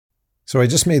So I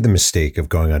just made the mistake of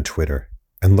going on Twitter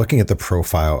and looking at the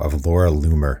profile of Laura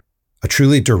Loomer, a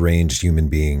truly deranged human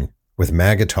being with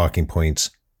MAGA talking points,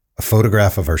 a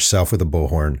photograph of herself with a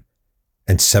bullhorn,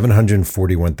 and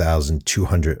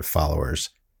 741,200 followers.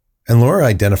 And Laura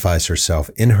identifies herself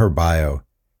in her bio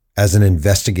as an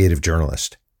investigative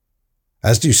journalist,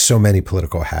 as do so many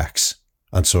political hacks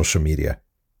on social media.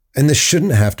 And this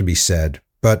shouldn't have to be said,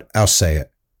 but I'll say it.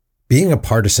 Being a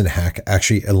partisan hack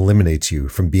actually eliminates you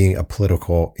from being a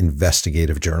political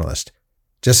investigative journalist.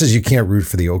 Just as you can't root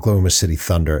for the Oklahoma City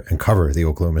Thunder and cover the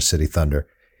Oklahoma City Thunder,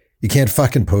 you can't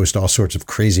fucking post all sorts of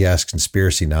crazy ass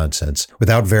conspiracy nonsense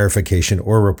without verification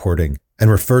or reporting and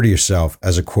refer to yourself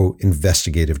as a quote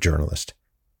investigative journalist.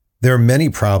 There are many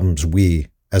problems we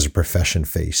as a profession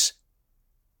face.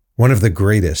 One of the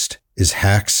greatest is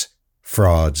hacks,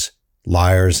 frauds,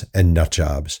 liars, and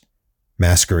nutjobs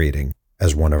masquerading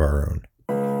as one of our own.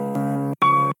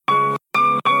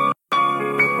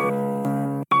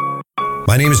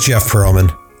 My name is Jeff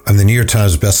Pearlman. I'm the New York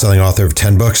Times bestselling author of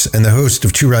 10 books and the host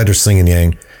of Two Writers Sling and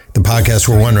Yang, the podcast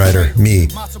where one writer, me,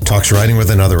 talks writing with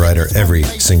another writer every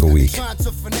single week.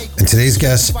 And today's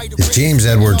guest is James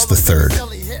Edwards III,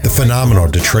 the phenomenal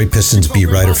Detroit Pistons beat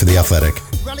writer for The Athletic,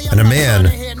 and a man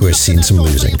who has seen some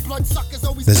losing.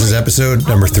 This is episode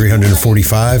number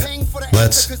 345.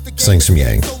 Let's sling some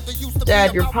Yang.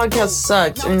 Dad, your podcast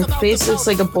sucks, and your face looks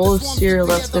like a bowl of cereal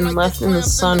that's been left in the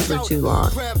sun for too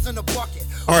long.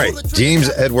 All right, James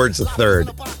Edwards III.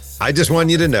 I just want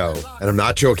you to know, and I'm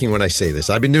not joking when I say this,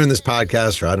 I've been doing this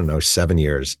podcast for, 7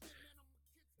 years.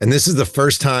 And this is the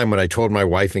first time when I told my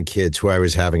wife and kids who I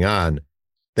was having on,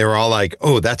 they were all like,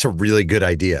 oh, that's a really good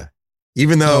idea.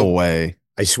 Even though, no way.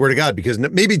 I swear to God, because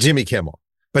maybe Jimmy Kimmel,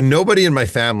 but nobody in my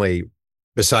family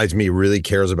besides me really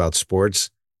cares about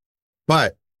sports.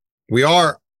 But we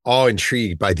are all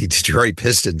intrigued by the Detroit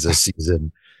Pistons this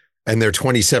season and their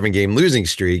 27-game losing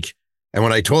streak. And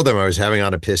when I told them I was having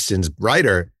on a Pistons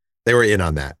writer, they were in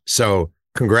on that. So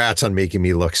congrats on making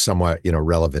me look somewhat,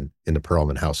 relevant in the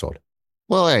Pearlman household.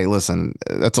 Well, hey, listen,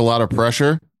 that's a lot of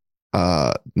pressure.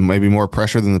 Maybe more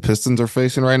pressure than the Pistons are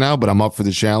facing right now, but I'm up for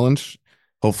the challenge.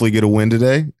 Hopefully get a win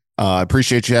today. I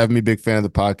appreciate you having me. Big fan of the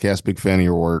podcast, big fan of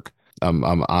your work.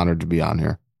 I'm honored to be on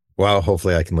here. Well,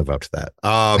 hopefully I can live up to that.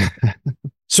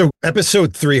 So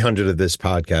episode 300 of this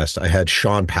podcast, I had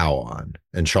Sean Powell on,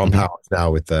 and Sean Powell is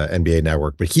now with the NBA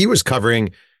Network, but he was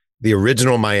covering the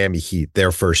original Miami Heat,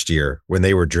 their first year when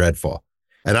they were dreadful.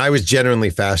 And I was genuinely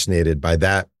fascinated by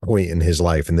that point in his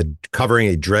life and covering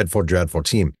a dreadful, dreadful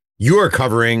team. You are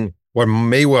covering what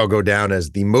may well go down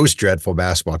as the most dreadful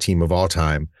basketball team of all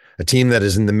time, a team that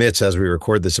is in the midst, as we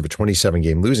record this, of a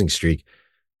 27-game losing streak.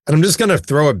 And I'm just going to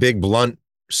throw a big, blunt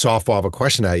softball of a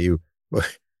question at you.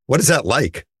 What is that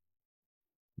like?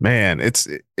 Man,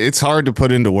 it's hard to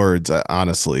put into words,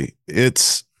 honestly.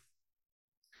 It's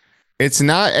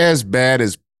not as bad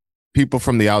as people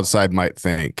from the outside might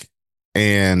think.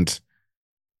 And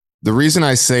the reason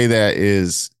I say that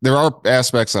is there are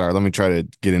aspects that are, let me try to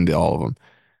get into all of them.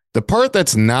 The part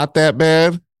that's not that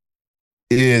bad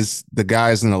is the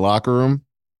guys in the locker room.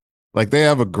 Like, they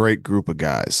have a great group of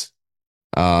guys.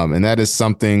 And that is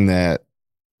something that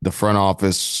the front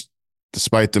office,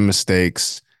 despite the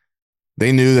mistakes,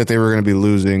 they knew that they were going to be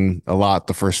losing a lot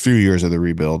the first few years of the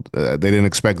rebuild. They didn't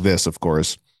expect this, of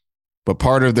course. But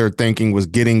part of their thinking was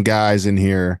getting guys in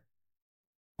here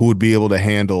who would be able to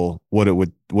handle what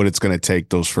it's going to take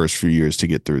those first few years to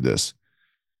get through this.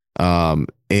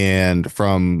 And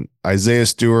from Isaiah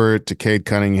Stewart to Cade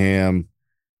Cunningham,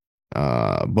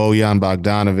 Bojan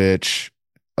Bogdanovic,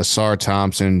 Asar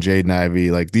Thompson, Jaden Ivey,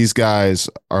 like, these guys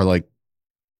are like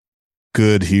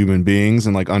good human beings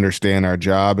and like understand our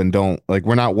job and don't, like,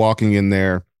 we're not walking in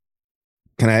there.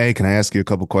 Can I ask you a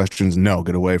couple questions? No,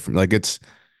 get away from, like,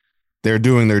 they're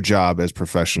doing their job as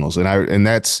professionals. And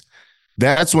that's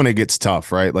when it gets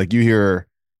tough, right? Like, you hear,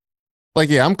 like,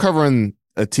 yeah, I'm covering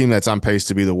a team that's on pace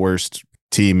to be the worst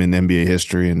team in NBA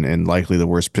history and likely the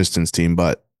worst Pistons team.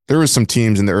 But there was some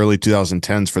teams in the early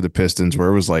 2010s for the Pistons where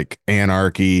it was like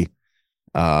anarchy,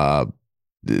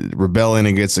 rebelling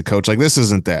against the coach. Like, this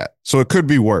isn't that. So it could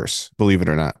be worse, believe it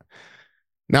or not.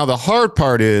 Now, the hard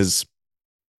part is,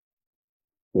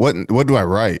 what do I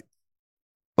write?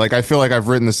 Like, I feel like I've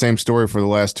written the same story for the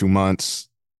last 2 months.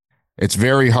 It's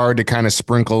very hard to kind of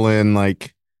sprinkle in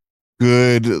like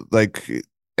good, like,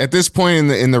 at this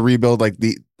point in the rebuild, like,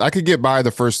 I could get by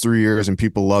the first 3 years and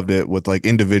people loved it with like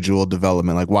individual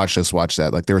development, like, watch this, watch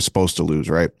that. Like, they were supposed to lose,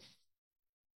 right?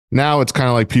 Now it's kind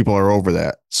of like people are over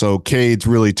that. So Cade's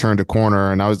really turned a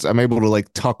corner, and I'm able to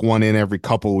like tuck one in every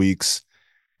couple weeks.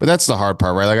 But that's the hard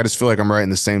part, right? Like, I just feel like I'm writing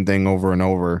the same thing over and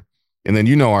over. And then,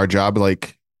 you know, our job,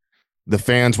 like the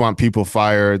fans want people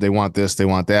fired. They want this, they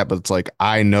want that. But it's like,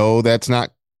 I know that's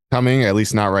not coming, at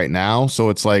least not right now. So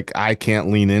it's like, I can't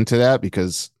lean into that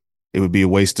because it would be a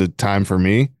waste of time for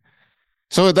me.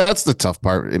 So that's the tough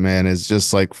part, man, is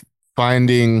just like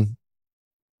finding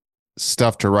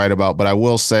stuff to write about. But I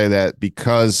will say that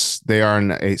because they are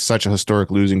in such a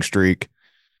historic losing streak,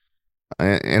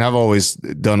 and I've always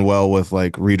done well with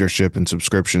like readership and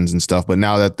subscriptions and stuff, but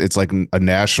now that it's like a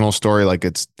national story, like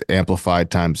it's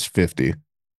amplified times 50.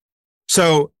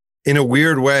 So in a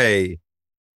weird way,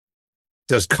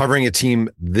 does covering a team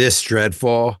this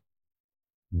dreadful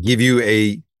give you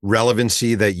a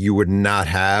relevancy that you would not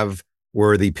have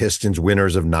were the Pistons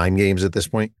winners of 9 games at this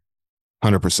point?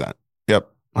 100%. Yep.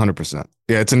 100%.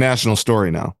 Yeah. It's a national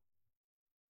story now.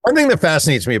 One thing that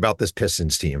fascinates me about this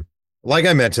Pistons team, like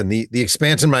I mentioned, the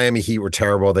expansion Miami Heat were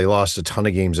terrible. They lost a ton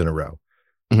of games in a row.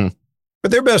 Mm-hmm.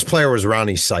 But their best player was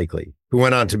Ronnie Cycli, who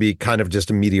went on to be kind of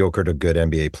just a mediocre to good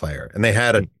NBA player. And they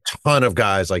had a ton of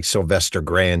guys like Sylvester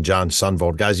Gray and John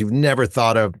Sunvold, guys you've never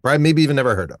thought of, right? Maybe even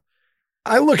never heard of.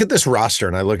 I look at this roster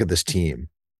and I look at this team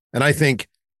and I think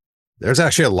there's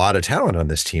actually a lot of talent on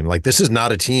this team. Like, this is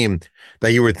not a team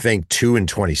that you would think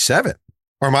 2-27.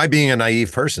 Or am I being a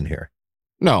naive person here?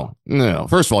 No.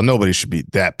 First of all, nobody should be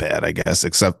that bad, I guess,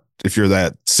 except if you're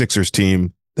that Sixers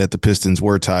team that the Pistons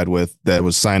were tied with that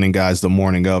was signing guys the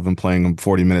morning of and playing them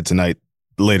 40 minutes a night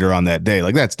later on that day.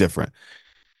 Like, that's different.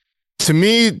 To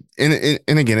me,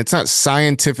 and again, it's not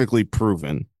scientifically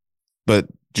proven, but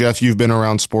Jeff, you've been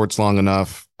around sports long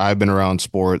enough. I've been around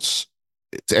sports.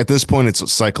 At this point,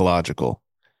 it's psychological.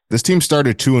 This team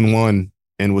started 2-1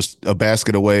 and was a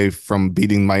basket away from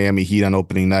beating Miami Heat on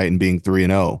opening night and being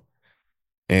 3-0.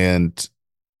 And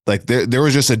like there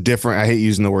was just a different, I hate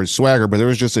using the word swagger, but there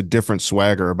was just a different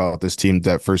swagger about this team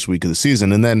that first week of the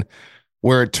season. And then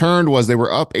where it turned was they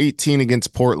were up 18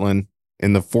 against Portland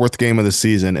in the 4th game of the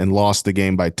season and lost the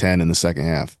game by 10 in the second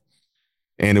half.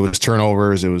 And it was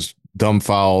turnovers, it was dumb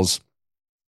fouls.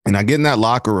 And I get in that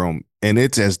locker room and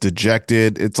it's as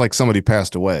dejected. It's like somebody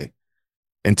passed away.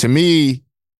 And to me,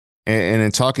 and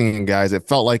in talking to guys, it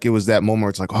felt like it was that moment where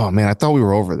it's like, oh man, I thought we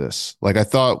were over this. Like, I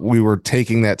thought we were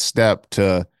taking that step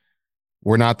to,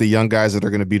 we're not the young guys that are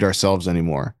going to beat ourselves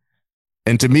anymore.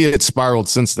 And to me, it spiraled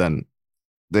since then.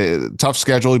 The tough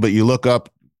schedule, but you look up,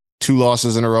 2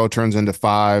 losses in a row turns into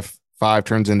 5, 5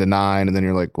 turns into 9. And then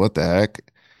you're like, what the heck?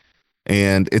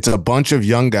 And it's a bunch of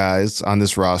young guys on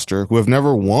this roster who have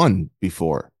never won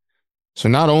before. So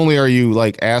not only are you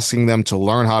like asking them to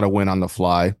learn how to win on the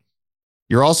fly,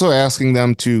 you're also asking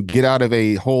them to get out of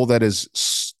a hole that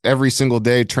is every single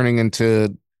day turning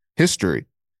into history.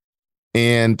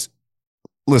 And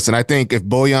listen, I think if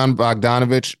Bojan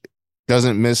Bogdanovic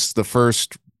doesn't miss the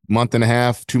first month and a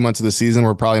half, 2 months of the season,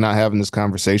 we're probably not having this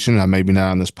conversation. Maybe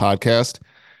not on this podcast.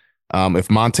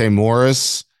 If Monte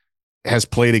Morris has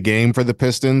played a game for the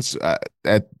Pistons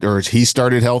or he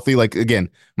started healthy, like again,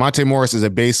 Monte Morris is a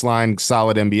baseline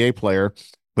solid NBA player.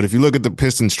 But if you look at the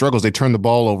Pistons' struggles, they turn the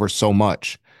ball over so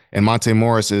much. And Monte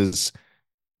Morris is,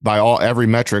 by every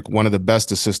metric, one of the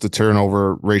best assist to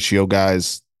turnover ratio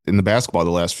guys in the basketball the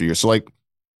last few years. So, like,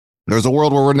 there's a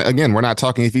world where, we're not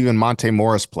talking if even Monte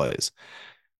Morris plays.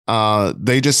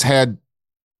 They just had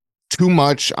too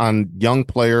much on young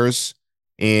players.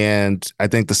 And I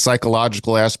think the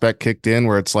psychological aspect kicked in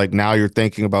where it's like now you're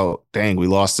thinking about, dang, we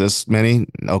lost this many.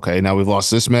 Okay, now we've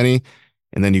lost this many.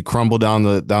 And then you crumble down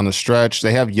the stretch.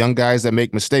 They have young guys that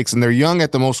make mistakes, and they're young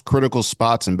at the most critical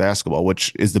spots in basketball,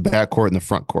 which is the backcourt and the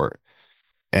front court.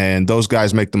 And those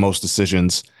guys make the most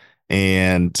decisions.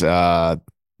 And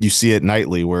you see it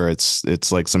nightly where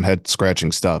it's like some head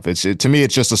scratching stuff. To me,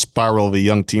 it's just a spiral of a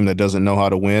young team that doesn't know how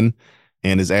to win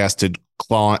and is asked to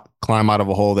climb out of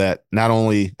a hole that not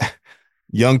only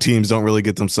young teams don't really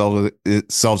get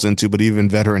themselves into, but even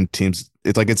veteran teams.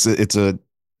 It's like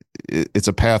it's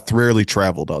a path rarely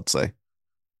traveled, I'd say.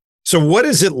 So what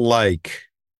is it like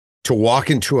to walk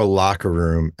into a locker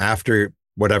room after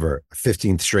whatever,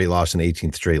 15th straight loss and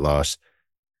 18th straight loss,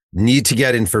 need to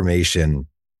get information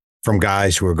from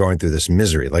guys who are going through this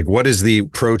misery? Like, what is the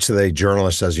approach that a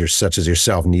journalist such as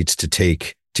yourself needs to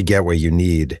take to get what you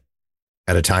need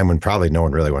at a time when probably no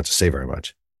one really wants to say very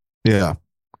much? Yeah,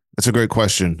 that's a great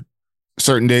question.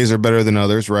 Certain days are better than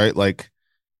others, right? Like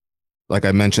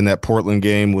I mentioned, that Portland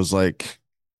game was like,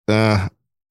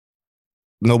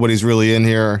 nobody's really in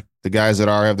here. The guys that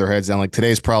are have their heads down. Like,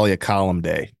 today's probably a column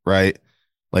day, right?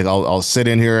 Like, I'll sit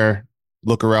in here,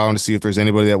 look around to see if there's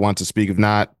anybody that wants to speak. If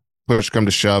not, push come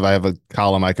to shove, I have a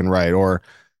column I can write. Or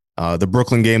the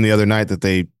Brooklyn game the other night that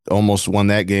they almost won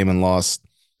that game and lost.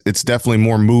 It's definitely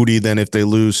more moody than if they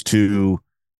lose to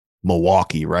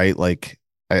Milwaukee, right? Like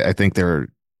I think they're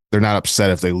not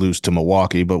upset if they lose to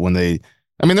Milwaukee, but when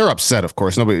they're upset, of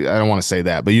course. I don't want to say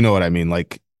that, but you know what I mean?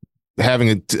 Like having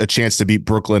a chance to beat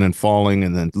Brooklyn and falling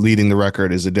and then leading the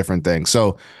record is a different thing.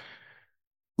 So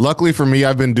luckily for me,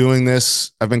 I've been doing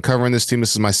this. I've been covering this team.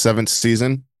 This is my 7th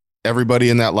season. Everybody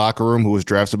in that locker room who was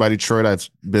drafted by Detroit, I've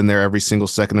been there every single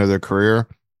second of their career.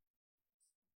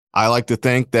 I like to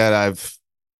think that I've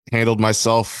handled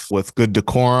myself with good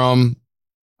decorum.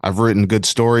 I've written good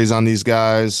stories on these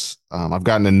guys. I've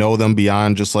gotten to know them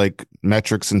beyond just like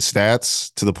metrics and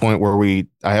stats to the point where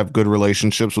I have good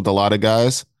relationships with a lot of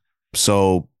guys.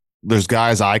 So there's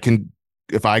guys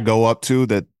if I go up to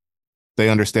that, they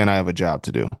understand I have a job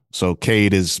to do. So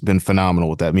Cade has been phenomenal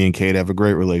with that. Me and Cade have a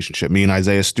great relationship. Me and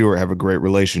Isaiah Stewart have a great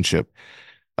relationship.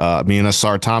 Me and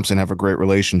Asar Thompson have a great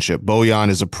relationship. Bojan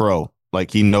is a pro.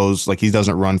 Like he knows, like he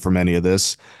doesn't run from any of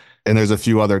this. And there's a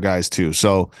few other guys too.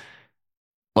 So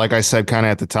like I said, kind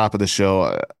of at the top of the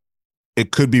show,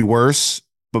 it could be worse,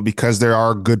 but because there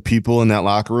are good people in that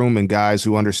locker room and guys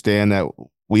who understand that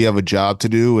we have a job to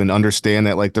do and understand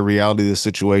that like the reality of the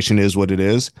situation is what it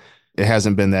is, it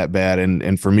hasn't been that bad.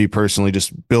 And for me personally,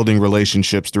 just building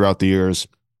relationships throughout the years.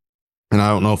 And I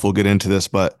don't know if we'll get into this,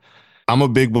 but I'm a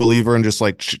big believer in just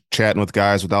like chatting with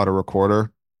guys without a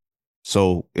recorder.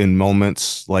 So in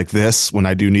moments like this, when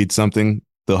I do need something,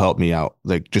 they'll help me out.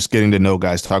 Like just getting to know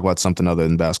guys, talk about something other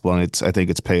than basketball. And I think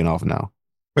it's paying off now.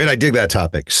 Wait, I dig that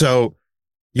topic. So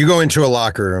you go into a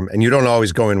locker room and you don't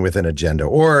always go in with an agenda,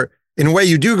 or in a way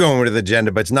you do go in with an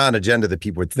agenda, but it's not an agenda that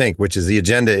people would think, which is the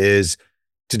agenda is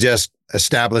to just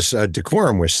establish a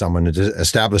decorum with someone, to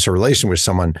establish a relation with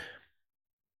someone.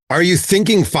 Are you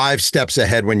thinking 5 steps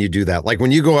ahead when you do that? Like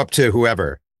when you go up to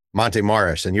whoever, Monte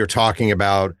Morris, and you're talking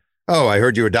about, oh, I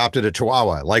heard you adopted a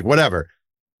Chihuahua, like whatever.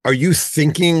 Are you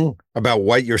thinking about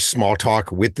what your small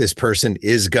talk with this person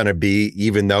is going to be,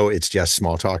 even though it's just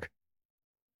small talk?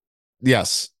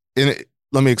 Yes. Let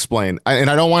me explain. And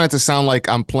I don't want it to sound like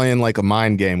I'm playing like a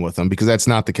mind game with them, because that's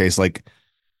not the case. Like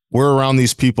we're around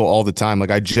these people all the time.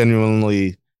 Like I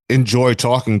genuinely enjoy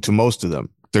talking to most of them.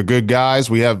 They're good guys.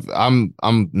 I'm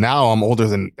older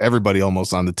than everybody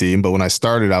almost on the team, but when I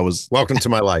started, I was welcome to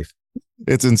my life.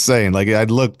 It's insane. Like I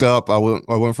looked up, I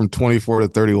went from 24 to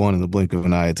 31 in the blink of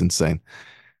an eye. It's insane.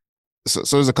 So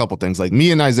there's a couple things. Like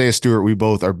me and Isaiah Stewart, we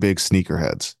both are big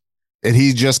sneakerheads. And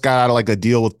he just got out of like a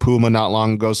deal with Puma not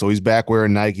long ago. So he's back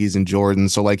wearing Nikes and Jordans.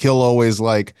 So like he'll always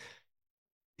like,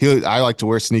 I like to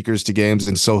wear sneakers to games.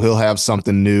 And so he'll have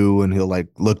something new and he'll like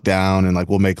look down and like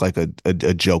we'll make like a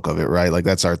joke of it, right? Like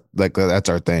that's our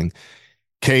thing.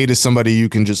 Cade is somebody you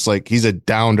can just like, he's a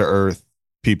down to earth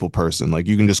people person. Like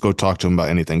you can just go talk to him about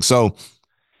anything. So,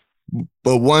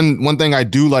 but one thing I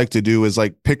do like to do is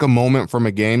like pick a moment from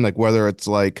a game, like whether it's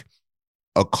like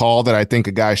a call that I think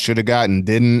a guy should have gotten and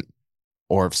didn't,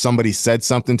 or if somebody said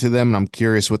something to them and I'm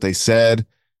curious what they said,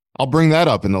 I'll bring that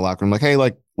up in the locker room. Like, hey,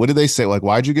 like, what did they say? Like,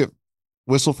 why'd you get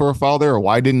whistle for a foul there? Or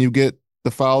why didn't you get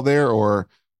the foul there? Or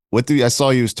I saw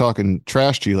you was talking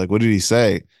trash to you. Like, what did he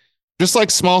say? Just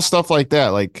like small stuff like that.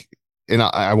 Like, and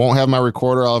I won't have my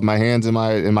recorder. I'll have my hands in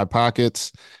my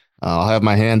pockets. I'll have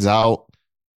my hands out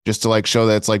just to like show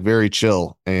that it's like very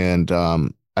chill. And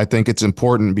I think it's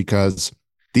important because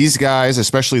these guys,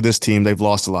 especially this team, they've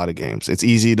lost a lot of games. It's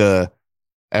easy to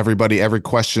every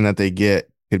question that they get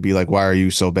could be like, why are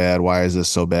you so bad? Why is this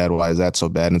so bad? Why is that so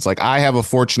bad? And it's like, I have a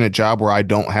fortunate job where I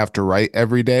don't have to write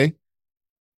every day.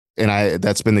 And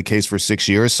that's been the case for 6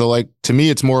 years. So like, to me,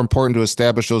 it's more important to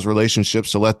establish those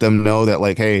relationships to let them know that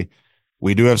like, hey,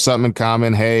 we do have something in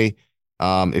common. Hey,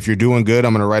 if you're doing good,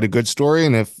 I'm going to write a good story.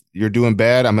 And if you're doing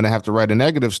bad, I'm going to have to write a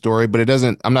negative story, but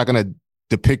I'm not going to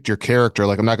depict your character.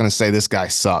 Like, I'm not going to say this guy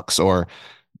sucks, or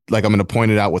like, I'm going to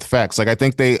point it out with facts. Like, I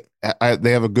think they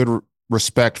have a good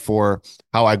respect for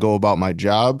how I go about my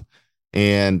job,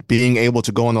 and being able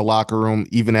to go in the locker room,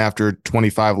 even after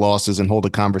 25 losses, and hold a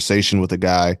conversation with a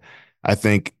guy, I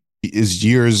think is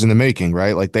years in the making,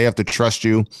 right? Like, they have to trust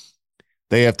you.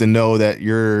 They have to know that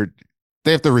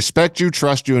they have to respect you,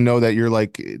 trust you, and know that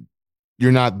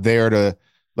you're not there to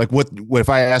like, what if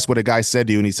I ask what a guy said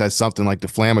to you and he says something like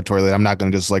deflammatory, like I'm not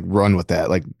going to just like run with that.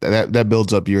 Like that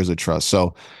builds up years of trust.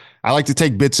 So I like to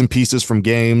take bits and pieces from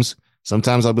games.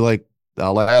 Sometimes I'll be like,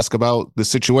 I'll ask about the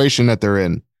situation that they're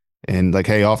in, and like,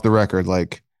 hey, off the record,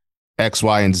 like X,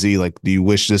 Y, and Z, like, do you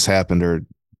wish this happened or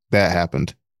that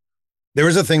happened? There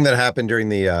was a thing that happened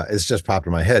during it's just popped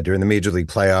in my head, during the Major League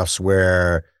playoffs,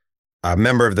 where a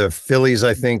member of the Phillies,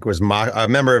 I think, a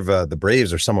member of the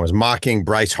Braves or someone was mocking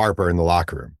Bryce Harper in the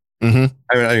locker room. Mm-hmm.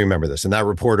 I don't remember this. And that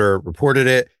reporter reported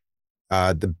it.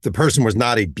 The person was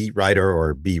not a beat writer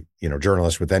or beat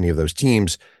journalist with any of those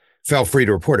teams, felt free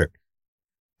to report it.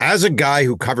 As a guy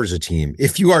who covers a team,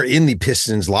 if you are in the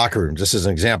Pistons locker room, just as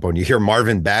an example, and you hear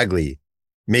Marvin Bagley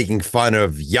making fun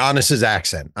of Giannis's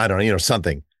accent, I don't know,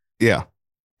 something. Yeah.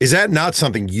 Is that not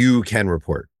something you can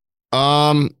report?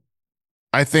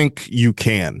 I think you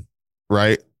can,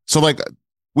 right? So like,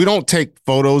 we don't take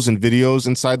photos and videos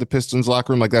inside the Pistons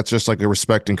locker room. Like that's just like a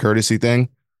respect and courtesy thing.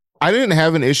 I didn't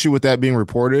have an issue with that being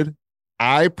reported.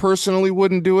 I personally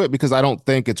wouldn't do it because I don't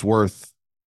think it's worth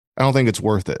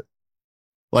it.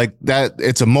 Like that,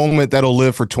 it's a moment that'll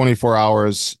live for 24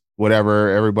 hours, whatever.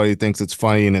 Everybody thinks it's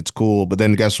funny and it's cool. But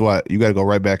then guess what? You got to go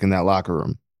right back in that locker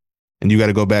room. And you got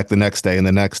to go back the next day and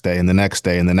the next day and the next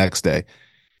day and the next day.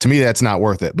 To me, that's not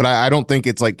worth it. But I don't think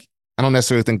it's like, I don't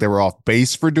necessarily think they were off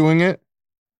base for doing it.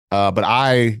 But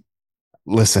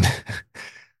listen,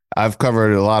 I've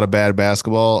covered a lot of bad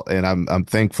basketball, and I'm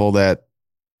thankful that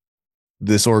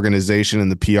this organization and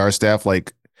the PR staff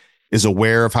like is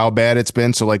aware of how bad it's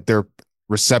been. So like they're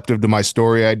receptive to my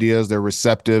story ideas. They're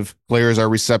receptive. Players are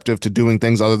receptive to doing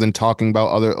things other than talking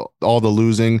about all the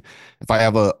losing. If I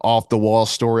have a off the wall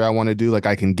story I want to do, like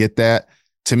I can get that.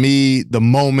 To me, the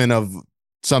moment of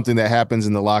something that happens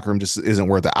in the locker room just isn't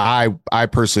worth it. I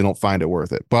personally don't find it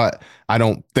worth it, but I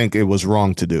don't think it was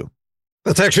wrong to do.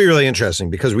 That's actually really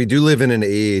interesting because we do live in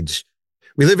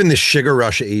we live in the sugar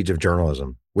rush age of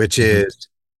journalism, which is,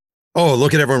 oh,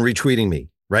 look at everyone retweeting me,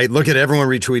 right? Look at everyone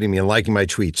retweeting me and liking my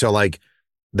tweet. So like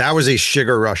that was a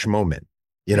sugar rush moment,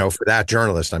 for that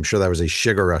journalist. I'm sure that was a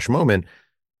sugar rush moment.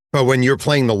 But when you're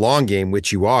playing the long game,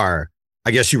 which you are,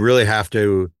 I guess you really have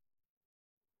to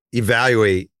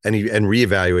evaluate and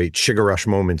reevaluate sugar rush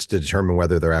moments to determine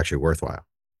whether they're actually worthwhile.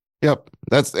 Yep.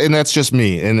 That's just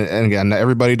me. And again,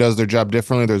 everybody does their job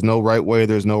differently. There's no right way.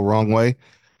 There's no wrong way.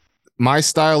 My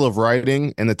style of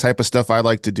writing and the type of stuff I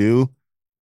like to do,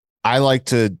 I like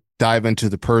to dive into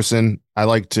the person. I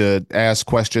like to ask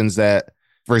questions that,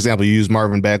 for example, you use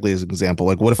Marvin Bagley as an example.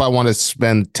 Like, what if I want to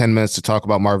spend 10 minutes to talk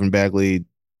about Marvin Bagley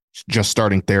just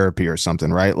starting therapy or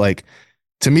something, right? Like,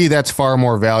 to me, that's far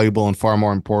more valuable and far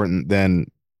more important than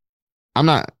I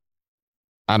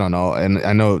don't know. And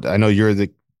I know you're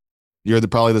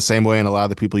probably the same way. And a lot of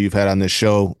the people you've had on this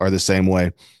show are the same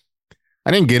way.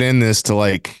 I didn't get in this to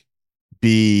like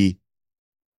be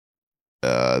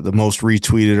the most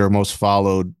retweeted or most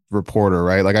followed reporter,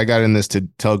 right? Like I got in this to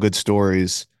tell good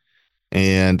stories,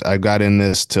 and I got in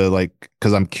this to like,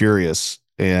 cause I'm curious,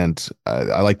 and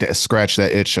I like to scratch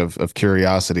that itch of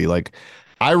curiosity. Like,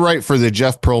 I write for the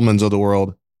Jeff Pearlmans of the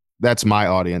world. That's my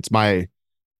audience. My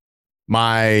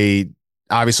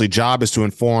obviously job is to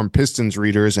inform Pistons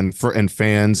readers and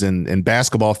fans and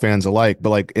basketball fans alike. But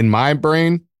like in my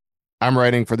brain, I'm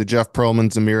writing for the Jeff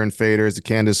Pearlmans, the Mirren Faders, the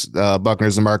Candace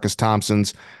Buckners, the Marcus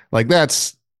Thompsons. Like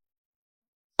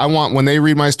when they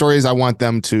read my stories, I want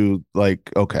them to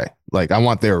like, okay, like I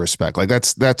want their respect. Like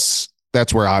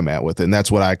that's where I'm at with it. And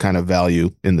that's what I kind of value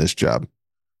in this job.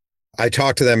 I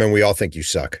talk to them and we all think you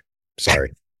suck.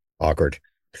 Sorry. Awkward.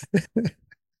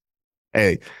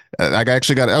 Hey, I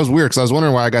actually that was weird because I was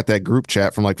wondering why I got that group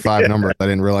chat from like 5 numbers. I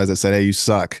didn't realize it said, hey, you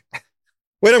suck.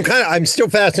 Wait, I'm still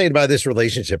fascinated by this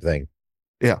relationship thing.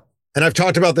 Yeah. And I've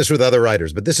talked about this with other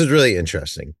writers, but this is really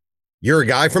interesting. You're a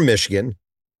guy from Michigan.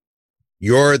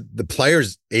 You're the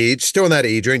player's age, still in that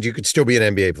age range. You could still be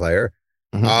an NBA player.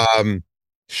 Mm-hmm.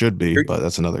 Should be, but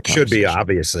that's another conversation. Should be,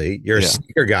 obviously. You're a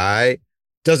sneaker guy.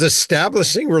 Does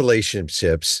establishing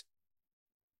relationships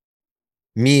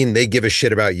mean they give a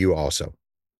shit about you also?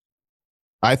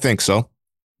 I think so.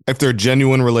 If they're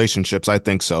genuine relationships, I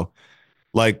think so.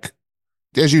 Like,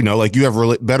 as you know, like you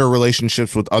have better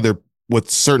relationships with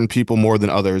certain people more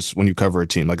than others when you cover a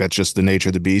team. Like that's just the nature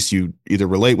of the beast. You either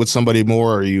relate with somebody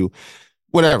more or you,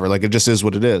 whatever, like it just is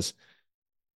what it is.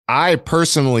 I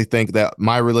personally think that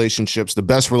my relationships, the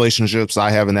best relationships I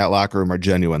have in that locker room are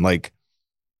genuine. Like,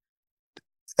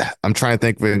 I'm trying to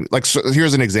think, like, so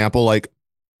here's an example. Like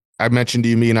I mentioned to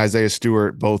you, me and Isaiah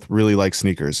Stewart both really like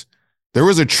sneakers. There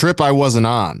was a trip I wasn't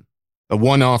on, a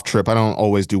one-off trip. I don't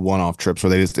always do one-off trips where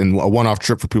they just, and a one-off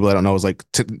trip for people that don't know is like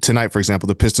tonight, for example,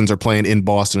 the Pistons are playing in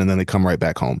Boston and then they come right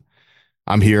back home.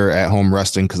 I'm here at home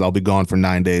resting because I'll be gone for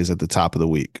 9 days at the top of the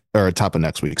week or top of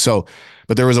next week. So,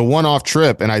 but there was a one-off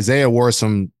trip and Isaiah wore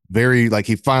some very, like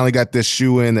he finally got this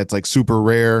shoe in that's like super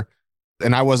rare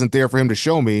and I wasn't there for him to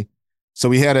show me. So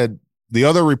we had the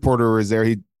other reporter was there.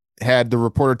 He had the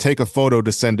reporter take a photo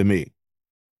to send to me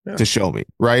to show me.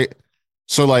 Right.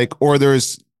 So like, or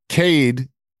there's Cade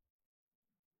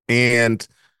and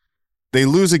they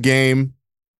lose a game.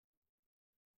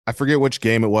 I forget which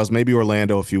game it was, maybe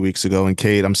Orlando a few weeks ago. And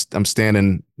Cade, I'm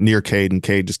standing near Cade and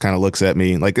Cade just kind of looks at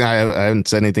me like I haven't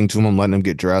said anything to him. I'm letting him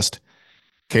get dressed.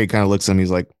 Cade kind of looks at him.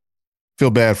 He's like, feel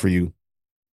bad for you.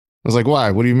 I was like, why?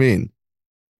 What do you mean?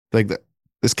 Like,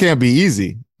 this can't be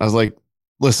easy. I was like,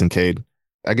 listen, Cade,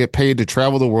 I get paid to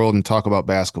travel the world and talk about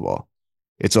basketball.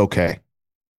 It's okay.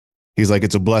 He's like,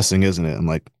 it's a blessing, isn't it? I'm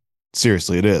like,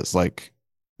 seriously, it is. Like,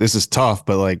 this is tough,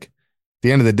 but like, at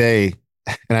the end of the day,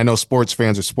 and I know sports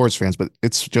fans are sports fans, but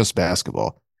it's just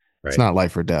basketball. Right. It's not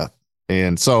life or death.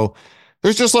 And so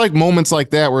there's just like moments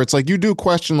like that where it's like, you do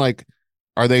question, like,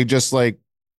 are they just like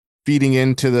feeding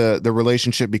into the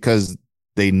relationship because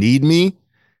they need me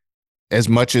as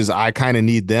much as I kind of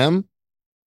need them?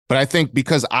 But I think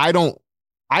because I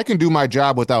can do my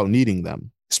job without needing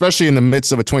them, especially in the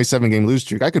midst of a 27-game lose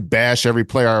streak. I could bash every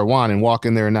player I want and walk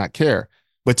in there and not care.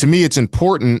 But to me, it's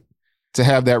important to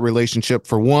have that relationship.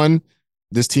 For one,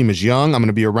 this team is young. I'm going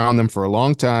to be around them for a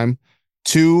long time.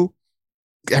 Two,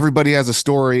 everybody has a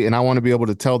story, and I want to be able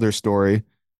to tell their story.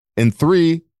 And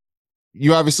three,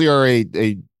 you obviously are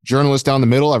a journalist down the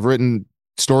middle. I've written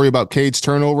story about Cade's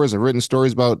turnovers. I've written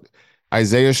stories about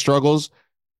Isaiah's struggles.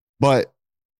 But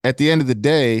at the end of the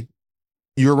day,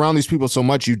 you're around these people so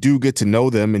much, you do get to know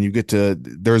them, and you get to,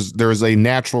 there's a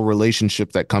natural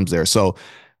relationship that comes there. So,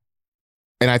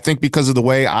 and I think because of the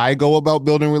way I go about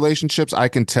building relationships, I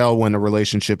can tell when a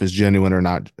relationship is genuine or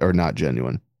not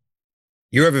genuine.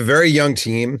 You have a very young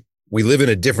team. We live in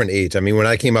a different age. I mean, when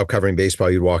I came up covering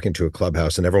baseball, you'd walk into a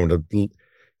clubhouse and everyone would,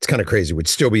 it's kind of crazy, would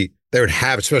still be, they would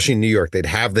have, especially in New York, they'd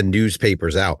have the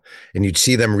newspapers out and you'd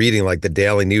see them reading like the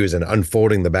daily news and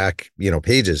unfolding the back,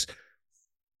 pages.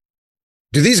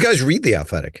 Do these guys read The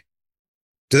Athletic?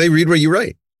 Do they read what you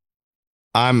write?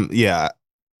 I'm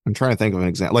trying to think of an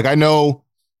example. Like, I know,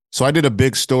 so I did a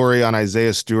big story on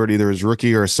Isaiah Stewart, either his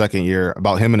rookie or his second year,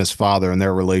 about him and his father and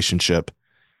their relationship.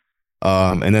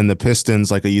 And then the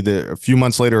Pistons, like either a few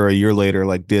months later or a year later,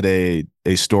 like did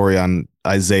a story on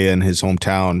Isaiah in his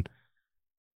hometown.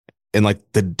 And like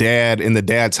in the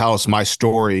dad's house, my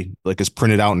story like is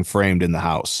printed out and framed in the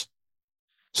house.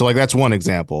 So like that's one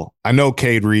example. I know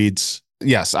Cade reads.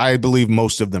 Yes, I believe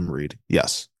most of them read.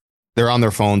 Yes, they're on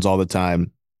their phones all the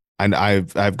time. And I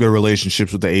have good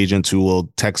relationships with the agents who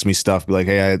will text me stuff, be like,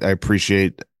 hey, I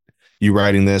appreciate you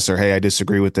writing this, or hey, I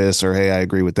disagree with this, or hey, I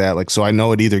agree with that. Like, so I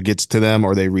know it either gets to them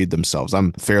or they read themselves.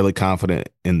 I'm fairly confident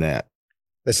in that.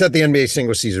 They set the NBA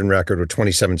single season record with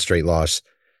 27 straight losses.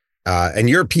 And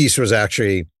your piece was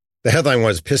actually, the headline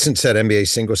was Pistons set NBA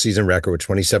single season record with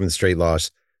 27 straight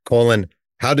losses,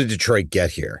 how did Detroit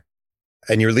get here?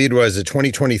 And your lead was the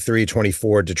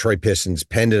 2023-24 Detroit Pistons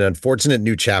penned an unfortunate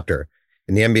new chapter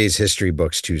in the NBA's history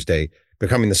books Tuesday,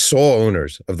 becoming the sole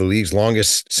owners of the league's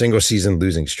longest single-season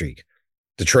losing streak.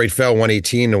 Detroit fell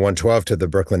 118-112 to the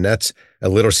Brooklyn Nets at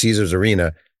Little Caesars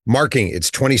Arena, marking its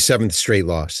 27th straight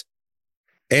loss.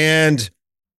 And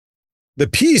the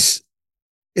piece,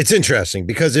 it's interesting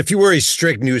because if you were a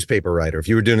strict newspaper writer, if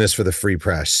you were doing this for the free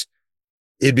press,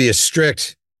 it'd be a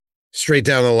strict, straight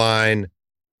down the line,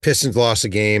 Pistons lost a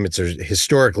game. It's a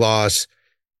historic loss.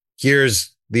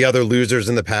 Here's the other losers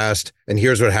in the past, and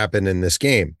here's what happened in this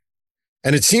game.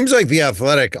 And it seems like The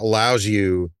Athletic allows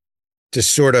you to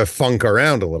sort of funk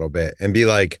around a little bit and be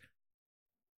like,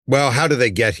 well, how do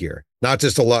they get here? Not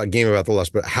just a game about the loss,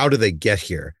 but how do they get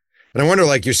here? And I wonder,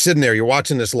 like, you're sitting there, you're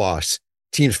watching this loss,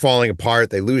 team's falling apart,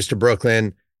 they lose to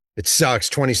Brooklyn, it sucks,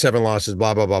 27 losses,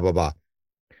 blah, blah, blah, blah, blah.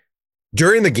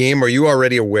 During the game, are you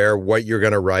already aware what you're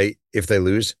going to write if they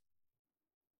lose?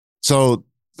 So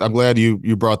I'm glad you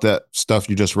brought that stuff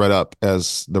you just read up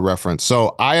as the reference.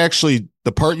 So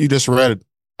the part you just read,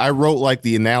 I wrote like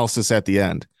the analysis at the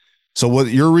end. So what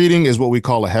you're reading is what we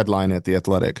call a headline at The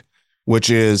Athletic, which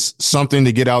is something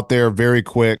to get out there very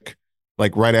quick,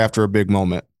 like right after a big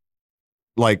moment.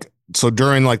 Like, so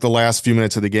during like the last few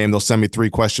minutes of the game, they'll send me 3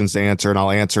 questions to answer and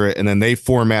I'll answer it. And then they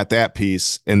format that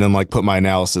piece and then like put my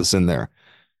analysis in there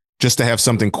just to have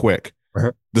something quick.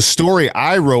 Uh-huh. The story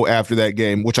I wrote after that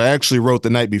game, which I actually wrote the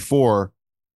night before,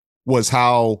 was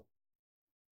how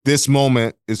this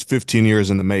moment is 15 years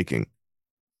in the making.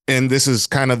 And this is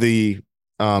kind of the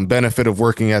benefit of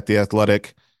working at The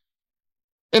Athletic.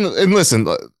 And listen,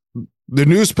 the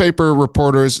newspaper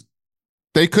reporters,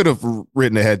 they could have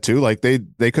written ahead too. Like they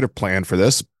could have planned for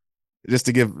this just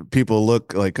to give people a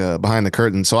look like behind the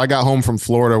curtain. So I got home from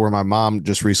Florida where my mom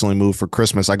just recently moved for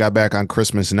Christmas. I got back on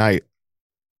Christmas night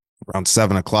around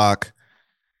 7:00.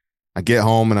 I get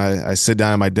home and I sit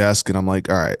down at my desk and I'm like,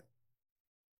 all right,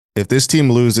 if this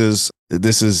team loses,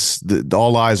 this is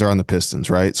all eyes are on the Pistons,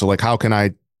 right? So like, how can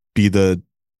I be the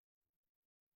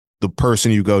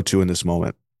person you go to in this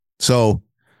moment? So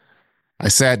I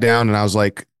sat down and I was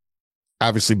like,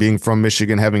 obviously being from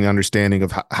Michigan, having an understanding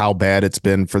of how bad it's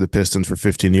been for the Pistons for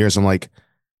 15 years, I'm like,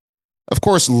 Of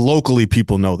course, locally,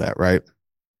 people know that, right?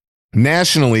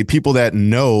 Nationally, people that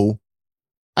know,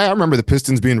 I remember the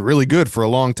Pistons being really good for a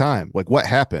long time. Like, what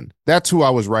happened? That's who I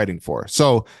was writing for.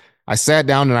 So I sat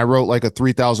down and I wrote like a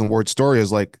 3,000 word story. It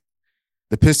was like,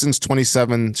 the Pistons'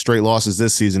 27 straight losses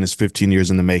this season is 15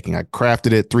 years in the making. I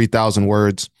crafted it, 3,000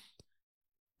 words,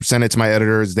 sent it to my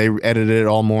editors. They edited it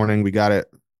all morning. We got it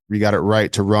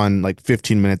right to run like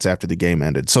 15 minutes after the game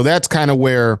ended. So that's kind of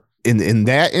where, in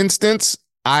that instance,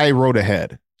 I wrote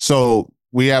ahead. So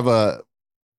we have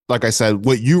like I said,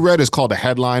 what you read is called a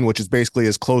headline, which is basically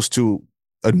as close to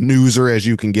a newser as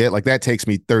you can get. Like that takes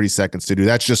me 30 seconds to do.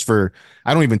 That's just for,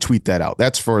 I don't even tweet that out.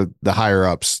 That's for the higher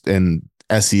ups and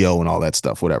SEO and all that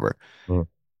stuff, whatever.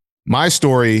 My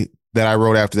story that I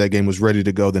wrote after that game was ready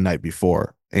to go the night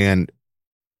before. And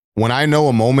when I know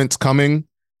a moment's coming,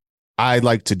 I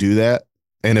like to do that.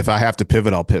 And if I have to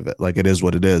pivot, I'll pivot. Like it is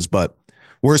what it is. But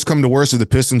worst come to worst, if the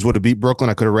Pistons would have beat Brooklyn,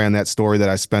 I could have ran that story that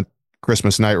I spent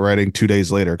Christmas night writing 2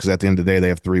 days later. Cause at the end of the day, they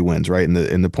have 3 wins, right?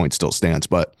 And the point still stands.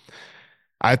 But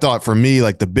I thought for me,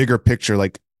 like the bigger picture,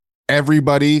 like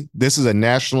everybody, this is a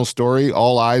national story.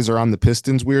 All eyes are on the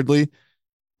Pistons, weirdly.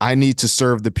 I need to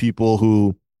serve the people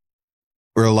who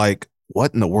were like,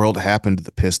 what in the world happened to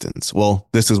the Pistons? Well,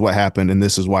 this is what happened, and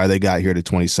this is why they got here to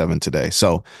 27 today.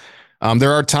 So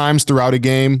there are times throughout a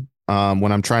game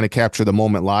when I'm trying to capture the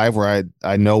moment live where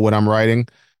I know what I'm writing.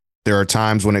 There are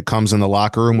times when it comes in the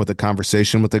locker room with a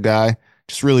conversation with the guy.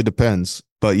 Just really depends.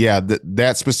 But yeah,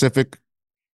 that specific,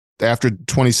 after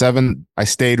 27, I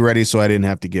stayed ready so I didn't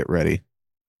have to get ready.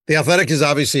 The Athletic is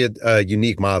obviously a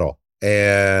unique model,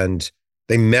 and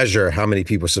they measure how many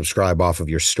people subscribe off of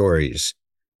your stories.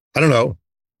 I don't know.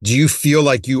 Do you feel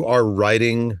like you are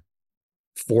writing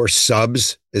for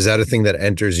subs? Is that a thing that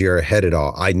enters your head at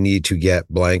all? I need to get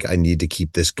blank. I need to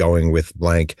keep this going with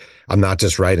blank. I'm not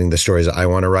just writing the stories I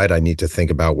want to write. I need to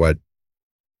think about what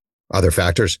other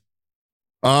factors.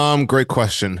 Great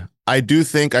question. I do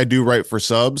think I do write for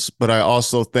subs, but I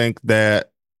also think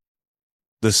that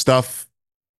the stuff,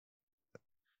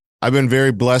 I've been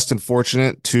very blessed and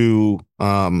fortunate to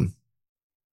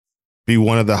be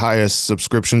one of the highest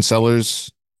subscription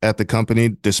sellers at the company,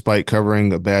 despite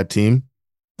covering a bad team.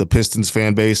 The Pistons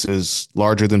fan base is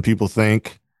larger than people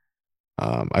think.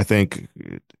 I think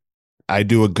I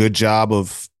do a good job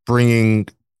of bringing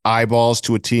eyeballs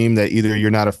to a team that either you're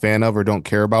not a fan of or don't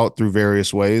care about through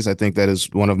various ways. I think that is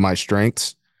one of my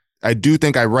strengths. I do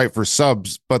think I write for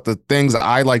subs, but the things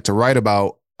I like to write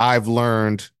about, I've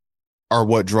learned are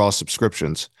what draws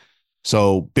subscriptions.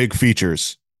 So big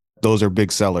features, those are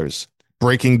big sellers.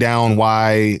 Breaking down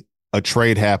why a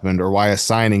trade happened or why a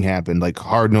signing happened, like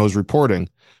hard-nosed reporting,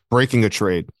 breaking a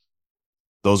trade.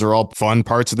 Those are all fun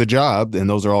parts of the job, and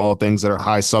those are all things that are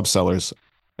high subsellers.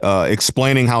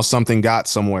 Explaining how something got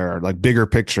somewhere, like bigger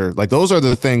picture, like those are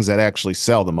the things that actually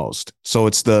sell the most. So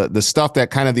it's the stuff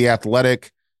that kind of the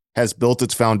Athletic has built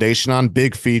its foundation on,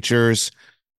 big features,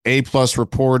 A+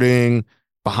 reporting,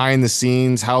 behind the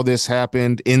scenes, how this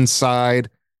happened, inside,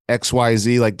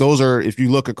 XYZ. Like those are, if you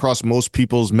look across most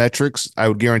people's metrics, I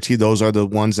would guarantee those are the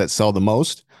ones that sell the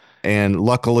most. And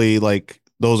luckily, like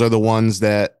those are the ones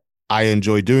that I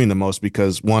enjoy doing the most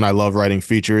because one, I love writing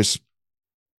features.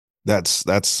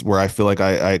 That's where I feel like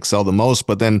I excel the most.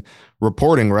 But then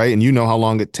reporting, right? And you know how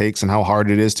long it takes and how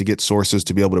hard it is to get sources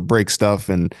to be able to break stuff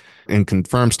and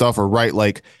confirm stuff or write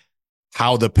like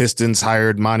how the Pistons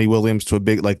hired Monty Williams to a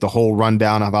big, like the whole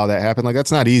rundown of how that happened. Like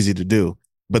that's not easy to do,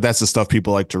 but that's the stuff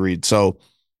people like to read. So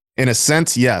in a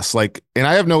sense, yes, like, and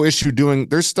I have no issue doing,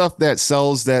 there's stuff that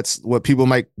sells that's what people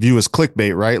might view as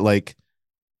clickbait, right? Like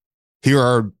here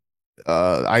are,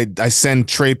 I send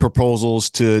trade proposals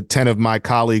to 10 of my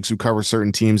colleagues who cover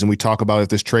certain teams and we talk about if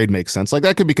this trade makes sense. Like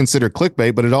that could be considered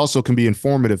clickbait, but it also can be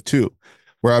informative too,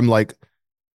 where I'm like,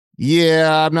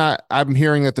 yeah, I'm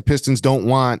hearing that the Pistons don't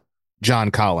want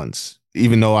John Collins,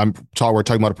 even though we're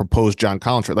talking about a proposed John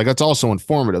Collins trade. Like that's also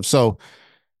informative. So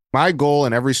my goal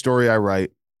in every story I write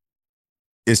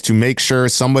is to make sure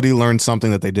somebody learned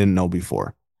something that they didn't know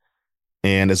before.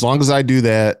 And as long as I do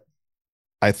that,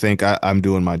 I think I'm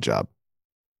doing my job.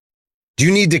 Do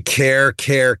you need to care?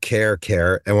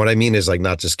 And what I mean is like,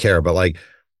 not just care, but like,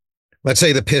 let's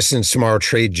say the Pistons tomorrow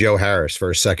trade Joe Harris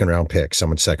for a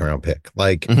someone's second round pick.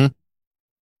 Like, do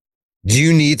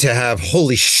you need to have,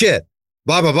 holy shit,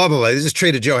 blah, blah, blah, blah, blah. They just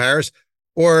traded Joe Harris?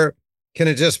 Or can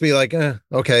it just be like,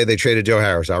 okay, they traded Joe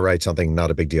Harris. I'll write something,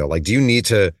 not a big deal. Like, do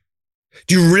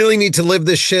you really need to live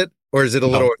this shit? Or is it a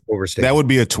little overstated? That would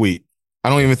be a tweet. I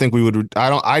don't even think we would.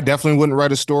 I definitely wouldn't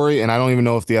write a story. And I don't even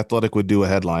know if the Athletic would do a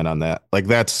headline on that. Like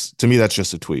to me, that's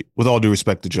just a tweet with all due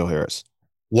respect to Joe Harris.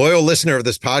 Loyal listener of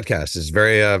this podcast is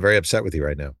very, very upset with you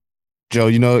right now. Joe,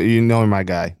 you know my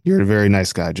guy. You're a very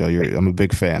nice guy, Joe. I'm a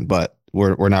big fan, but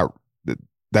we're not.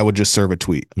 That would just serve a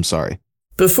tweet. I'm sorry.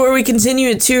 Before we continue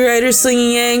at Two Writers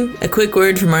Slinging Yang, a quick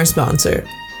word from our sponsor.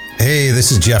 Hey,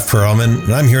 this is Jeff Perlman,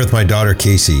 and I'm here with my daughter,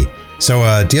 Casey.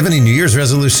 So, do you have any New Year's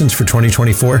resolutions for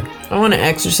 2024? I want to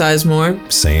exercise more.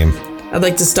 Same. I'd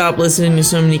like to stop listening to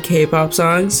so many K-pop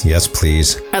songs. Yes,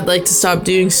 please. I'd like to stop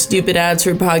doing stupid ads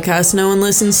for podcasts no one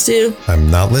listens to.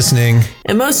 I'm not listening.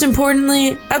 And most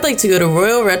importantly, I'd like to go to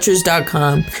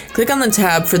royalretros.com, click on the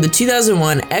tab for the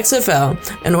 2001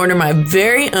 XFL, and order my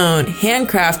very own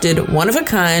handcrafted,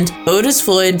 one-of-a-kind Otis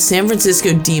Floyd San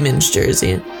Francisco Demons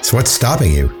jersey. So what's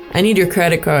stopping you? I need your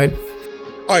credit card.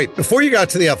 All right, before you got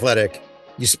to The Athletic,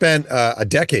 you spent a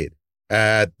decade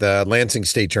at the Lansing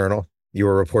State Journal. You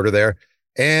were a reporter there,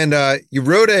 and you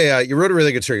wrote a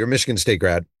really good story. You're a Michigan State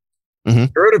grad. Mm-hmm.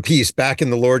 You wrote a piece back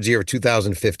in the Lord's year of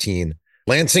 2015.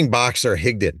 Lansing boxer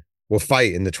Higdon will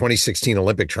fight in the 2016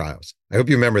 Olympic trials. I hope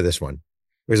you remember this one.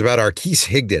 It was about Arkees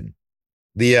Higdon.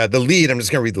 The lead, I'm just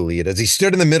going to read the lead. As he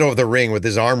stood in the middle of the ring with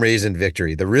his arm raised in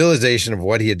victory, the realization of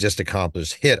what he had just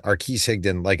accomplished hit Arkees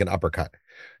Higdon like an uppercut.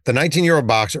 The 19-year-old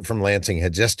boxer from Lansing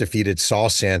had just defeated Saul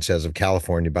Sanchez of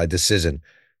California by decision,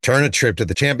 turn a trip to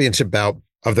the championship bout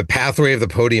of the Pathway of the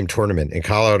Podium tournament in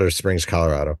Colorado Springs,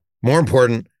 Colorado. More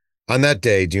important, on that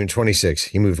day, June 26,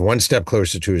 he moved one step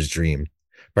closer to his dream.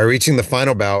 By reaching the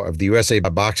final bout of the USA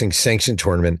Boxing Sanctioned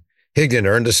Tournament, Higdon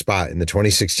earned a spot in the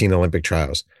 2016 Olympic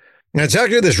trials. Now, it's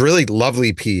actually this really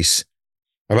lovely piece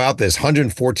about this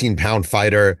 114-pound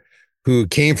fighter who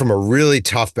came from a really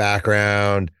tough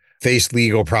background, faced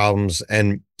legal problems,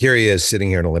 and here he is sitting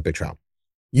here in an Olympic trial.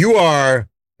 You are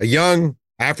a young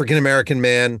African-American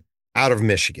man out of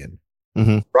Michigan,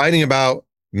 writing about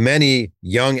many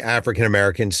young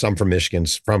African-Americans, some from Michigan,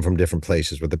 some from different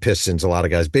places. With the Pistons, a lot of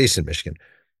guys based in Michigan.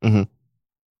 Mm-hmm.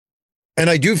 And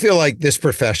I do feel like this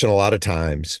profession, a lot of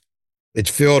times, it's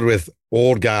filled with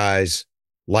old guys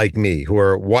like me who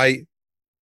are white,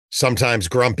 sometimes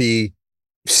grumpy,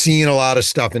 seen a lot of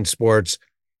stuff in sports,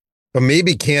 but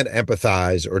maybe can't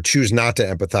empathize or choose not to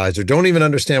empathize or don't even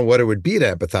understand what it would be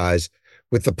to empathize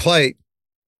with the plight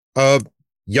of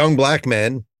young black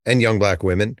men and young black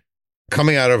women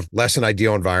coming out of less than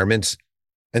ideal environments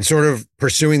and sort of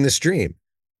pursuing this dream.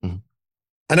 Mm-hmm.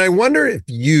 And I wonder if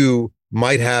you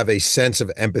might have a sense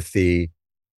of empathy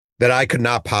that I could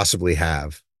not possibly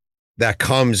have that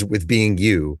comes with being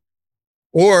you,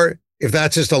 or if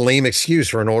that's just a lame excuse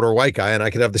for an older white guy and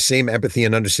I could have the same empathy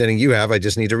and understanding you have. I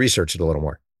just need to research it a little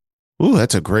more. Ooh,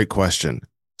 that's a great question.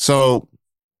 So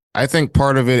I think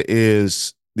part of it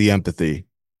is the empathy.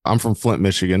 I'm from Flint,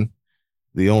 Michigan.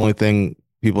 The only thing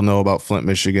people know about Flint,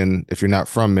 Michigan, if you're not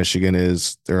from Michigan,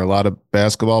 is there are a lot of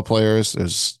basketball players.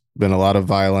 There's been a lot of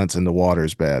violence and the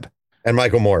water's bad. And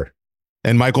Michael Moore.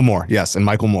 Yes, and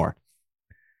Michael Moore.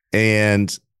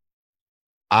 And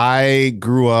I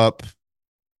grew up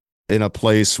in a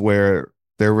place where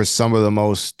there was some of the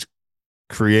most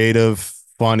creative,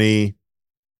 funny,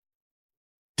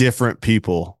 different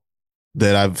people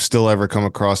that I've still ever come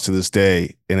across to this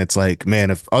day. And it's like, man,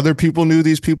 if other people knew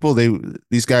these people,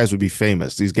 these guys would be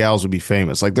famous. These gals would be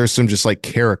famous. Like there's some just like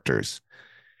characters.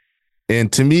 And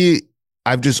to me,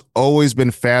 I've just always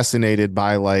been fascinated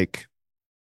by like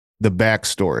the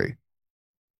backstory.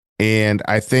 And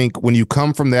I think when you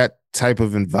come from that type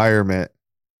of environment,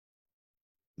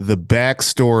 the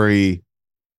backstory.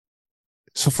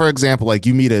 So for example, like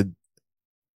you meet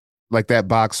that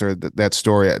boxer, that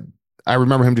story, I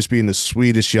remember him just being the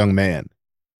sweetest young man.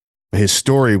 His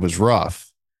story was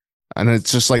rough. And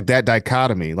it's just like that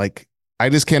dichotomy. Like, I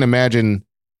just can't imagine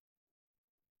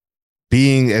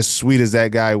being as sweet as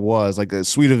that guy was, like as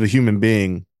sweet of a human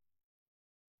being,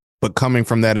 but coming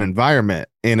from that environment.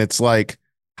 And it's like,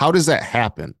 how does that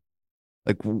happen?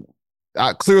 Like,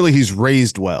 clearly he's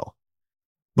raised well,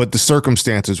 but the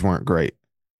circumstances weren't great.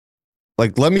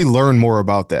 Like, let me learn more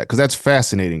about that, because that's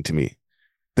fascinating to me.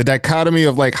 The dichotomy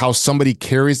of like how somebody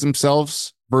carries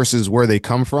themselves versus where they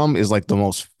come from is like the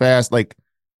most fast.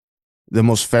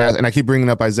 And I keep bringing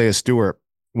up Isaiah Stewart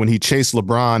when he chased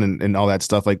LeBron and all that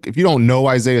stuff. Like, if you don't know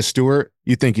Isaiah Stewart,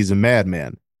 you think he's a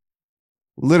madman.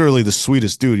 Literally the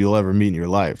sweetest dude you'll ever meet in your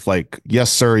life. Like, yes,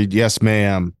 sir. Yes,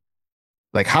 ma'am.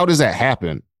 Like, how does that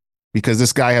happen? Because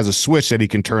this guy has a switch that he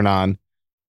can turn on,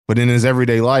 but in his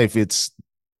everyday life, it's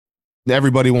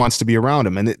everybody wants to be around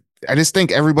him. And I just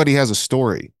think everybody has a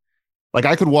story. Like,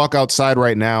 I could walk outside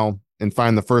right now and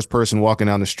find the first person walking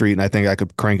down the street, and I think I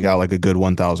could crank out like a good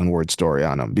 1,000 word story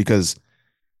on them, because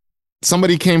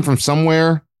somebody came from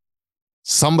somewhere,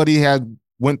 somebody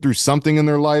went through something in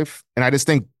their life. And I just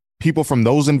think people from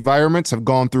those environments have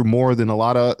gone through more than a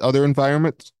lot of other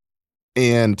environments.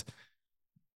 And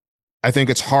I think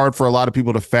it's hard for a lot of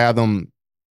people to fathom,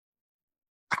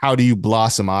 how do you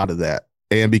blossom out of that?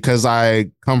 And because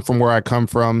I come from where I come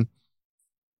from,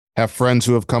 have friends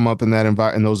who have come up in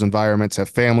in those environments, have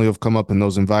family who have come up in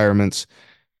those environments.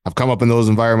 I've come up in those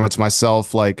environments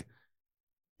myself. Like,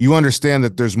 you understand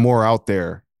that there's more out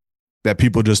there that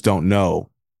people just don't know,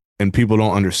 and people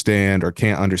don't understand or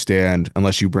can't understand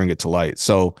unless you bring it to light.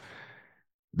 So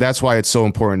that's why it's so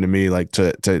important to me, like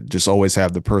to just always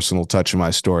have the personal touch in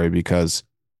my story, because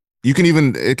it can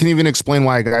even explain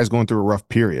why a guy's going through a rough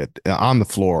period on the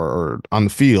floor or on the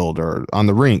field or on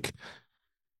the rink.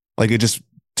 Like, it just,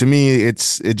 to me,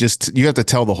 you have to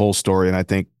tell the whole story. And I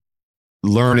think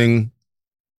learning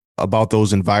about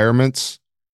those environments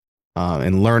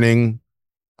and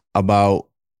about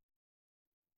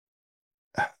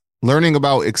learning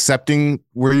about accepting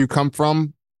where you come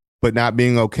from, but not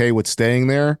being okay with staying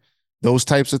there, those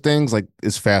types of things, like,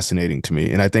 is fascinating to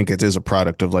me. And I think it is a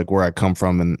product of, like, where I come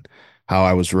from and how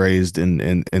I was raised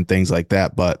and things like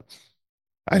that. But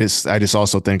I just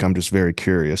also think I'm just very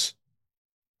curious.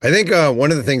 I think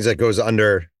one of the things that goes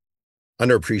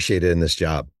underappreciated in this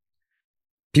job,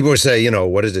 people say, you know,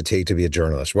 what does it take to be a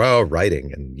journalist? Well,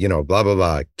 writing and, you know, blah, blah,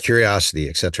 blah, curiosity,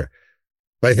 etc.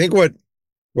 But I think what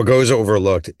goes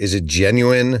overlooked is a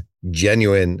genuine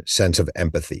sense of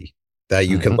empathy, that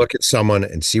you can look at someone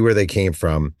and see where they came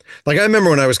from. Like, I remember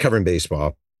when I was covering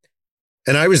baseball,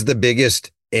 and I was the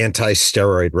biggest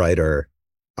anti-steroid writer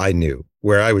I knew,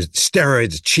 where I was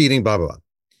steroids, cheating, blah, blah, blah.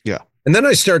 Yeah. And then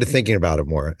I started thinking about it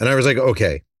more, and I was like,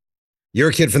 okay, you're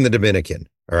a kid from the Dominican,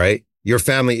 all right? Your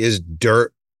family is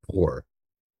dirt poor.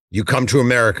 You come to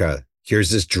America, here's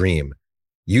this dream.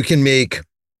 You can make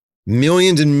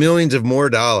millions and millions of more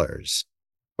dollars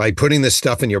by putting this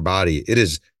stuff in your body. It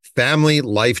is family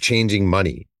life-changing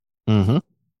money. Mm-hmm.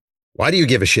 Why do you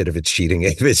give a shit if it's cheating?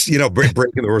 If it's, you know, breaking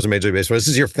the rules of Major League Baseball? This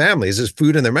is your family. This is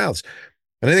food in their mouths.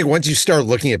 And I think once you start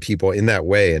looking at people in that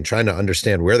way and trying to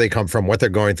understand where they come from, what they're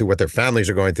going through, what their families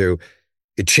are going through,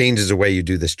 it changes the way you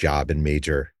do this job in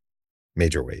major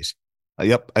ways.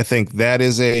 Yep. I think that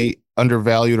is a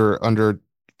undervalued or under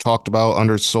talked about,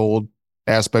 undersold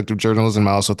aspect of journalism.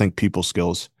 I also think people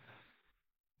skills,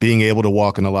 being able to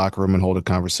walk in the locker room and hold a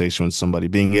conversation with somebody,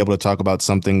 being able to talk about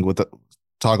something with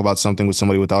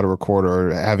somebody without a recorder,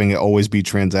 or having it always be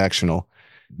transactional.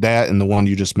 That and the one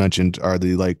you just mentioned are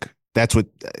that's what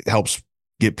helps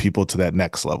get people to that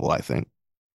next level, I think.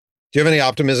 Do you have any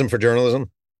optimism for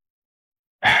journalism?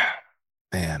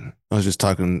 Man, I was just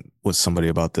talking with somebody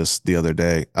about this the other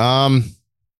day. I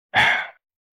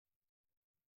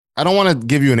don't want to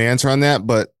give you an answer on that,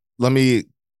 but let me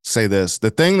say this.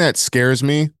 The thing that scares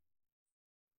me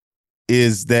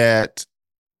is that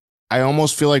I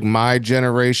almost feel like my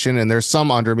generation, and there's some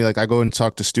under me, like I go and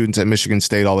talk to students at Michigan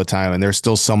State all the time, and there's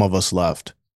still some of us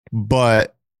left.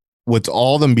 But with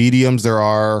all the mediums there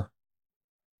are,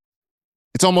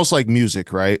 it's almost like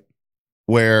music, right?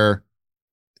 Where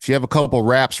if you have a couple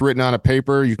raps written on a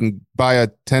paper, you can buy a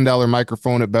 $10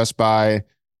 microphone at Best Buy, you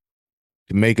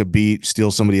can make a beat,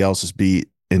 steal somebody else's beat,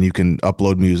 and you can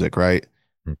upload music, right?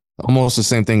 Almost the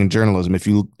same thing in journalism. If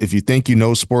you think you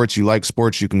know sports, you like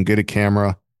sports, you can get a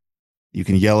camera, you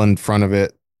can yell in front of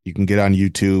it, you can get on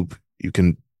YouTube, you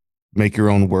can make your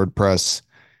own WordPress.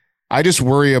 I just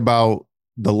worry about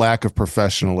the lack of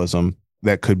professionalism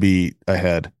that could be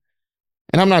ahead.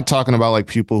 And I'm not talking about like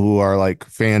people who are like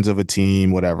fans of a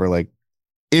team, whatever. Like,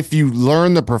 if you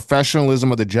learn the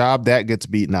professionalism of the job, that gets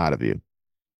beaten out of you.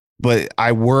 But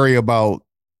I worry about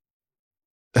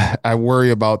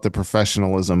the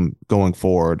professionalism going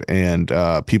forward, and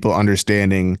people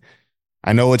understanding.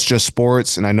 I know it's just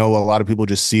sports, and I know a lot of people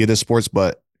just see it as sports,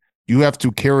 but you have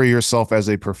to carry yourself as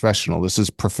a professional. This is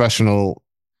professional.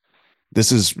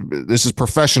 This is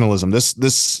professionalism.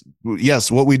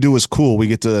 Yes, what we do is cool. We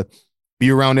get to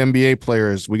be around NBA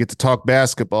players. We get to talk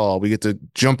basketball. We get to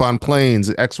jump on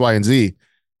planes, X, Y, and Z.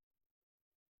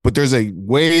 But there's a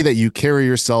way that you carry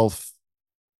yourself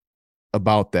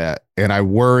about that. And I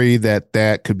worry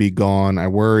that could be gone. I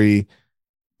worry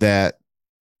that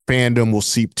fandom will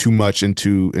seep too much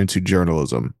into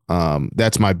journalism.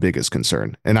 That's my biggest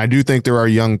concern. And I do think there are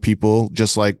young people,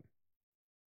 just like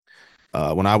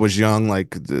when I was young,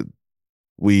 like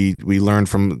we learned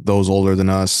from those older than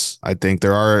us. I think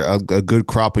there are a good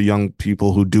crop of young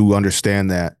people who do understand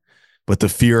that. But the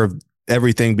fear of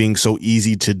everything being so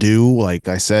easy to do, like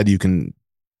I said, you can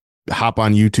hop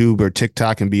on YouTube or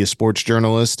TikTok and be a sports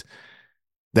journalist.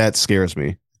 That scares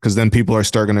me, because then people are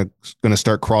going to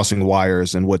start crossing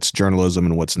wires and what's journalism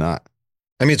and what's not.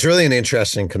 I mean, it's really an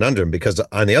interesting conundrum, because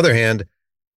on the other hand,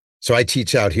 so I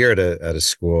teach out here at a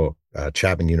school,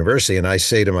 Chapman University. And I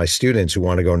say to my students who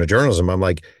want to go into journalism, I'm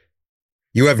like,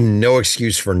 you have no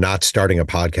excuse for not starting a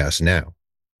podcast now.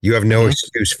 You have no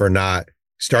excuse for not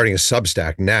starting a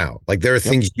Substack now. Like there are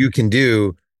things you can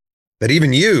do that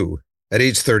even you at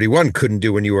age 31 couldn't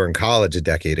do when you were in college a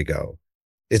decade ago.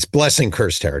 It's blessing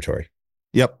curse territory.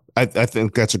 Yep. I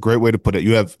think that's a great way to put it.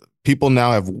 You have people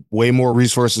now have way more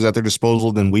resources at their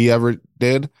disposal than we ever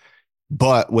did.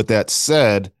 But with that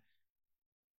said,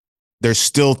 there's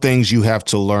still things you have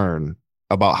to learn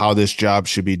about how this job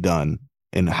should be done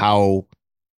and how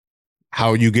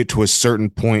you get to a certain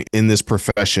point in this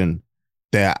profession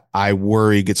that I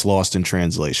worry gets lost in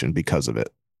translation because of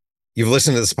it. You've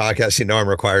listened to this podcast, you know I'm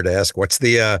required to ask, what's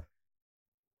the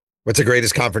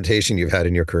greatest confrontation you've had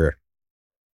in your career?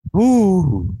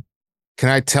 Ooh. Can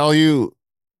I tell you,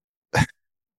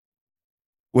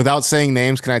 without saying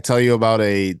names, can I tell you about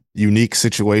a unique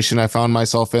situation I found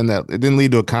myself in that it didn't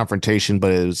lead to a confrontation,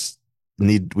 but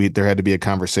there had to be a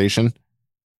conversation?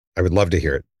 I would love to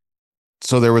hear it.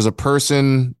 So there was a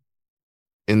person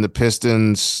in the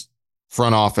Pistons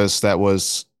front office that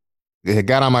it had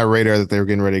got on my radar that they were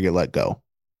getting ready to get let go.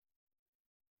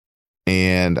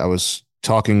 And I was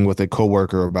talking with a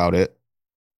coworker about it.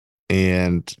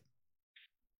 And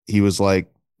he was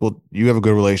like, well, you have a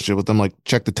good relationship with them. Like,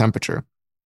 check the temperature.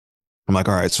 I'm like,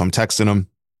 all right. So I'm texting him,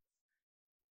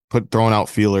 throwing out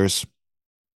feelers.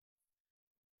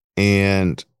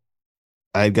 And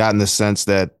I had gotten the sense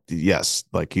that, yes,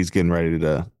 like he's getting ready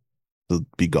to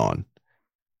be gone.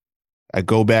 I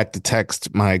go back to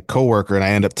text my coworker and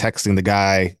I end up texting the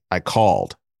guy I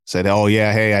called. Said, oh,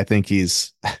 yeah, hey, I think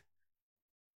he's.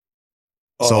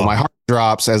 So my heart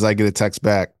drops as I get a text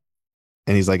back.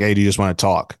 And he's like, hey, do you just want to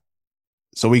talk?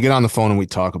 So we get on the phone and we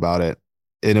talk about it.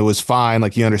 And it was fine.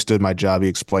 Like he understood my job. He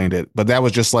explained it. But that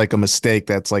was just like a mistake.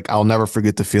 That's like, I'll never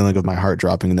forget the feeling of my heart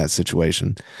dropping in that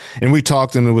situation. And we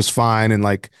talked and it was fine. And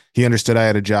like, he understood I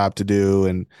had a job to do.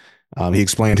 And he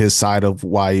explained his side of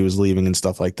why he was leaving and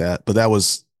stuff like that. But that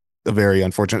was a very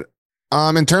unfortunate.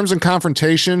 In terms of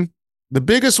confrontation, the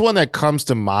biggest one that comes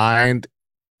to mind.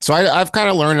 So I've kind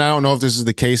of learned, I don't know if this is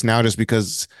the case now, just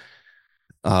because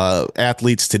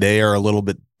athletes today are a little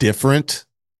bit different.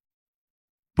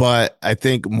 But I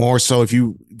think more so if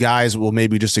you guys will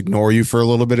maybe just ignore you for a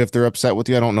little bit if they're upset with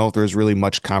you. I don't know if there's really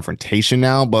much confrontation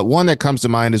now, but one that comes to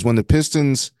mind is when the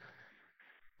Pistons,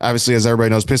 obviously, as everybody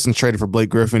knows, Pistons traded for Blake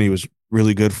Griffin. He was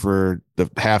really good for the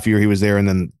half year he was there and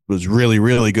then was really,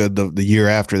 really good the year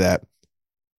after that.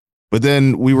 But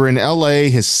then we were in LA,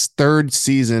 his third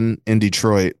season in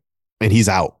Detroit, and he's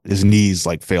out. His knees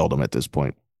like failed him at this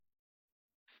point.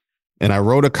 And I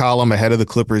wrote a column ahead of the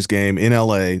Clippers game in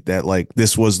LA that like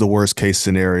this was the worst case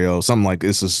scenario. Something like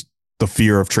this is the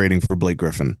fear of trading for Blake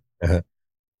Griffin. Uh-huh.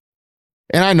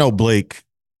 And I know Blake,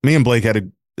 me and Blake had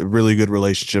a really good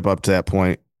relationship up to that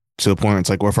point, to the point where it's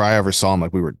like, well, if I ever saw him,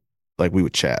 we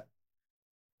would chat,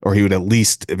 or he would at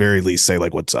very least say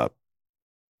like, what's up?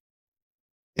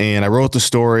 And I wrote the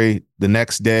story. The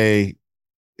next day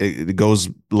it goes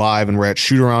live and we're at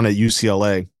shoot around at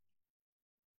UCLA.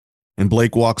 And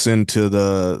Blake walks into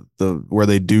the where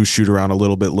they do shoot around a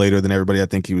little bit later than everybody. I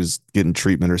think he was getting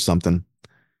treatment or something.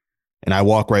 And I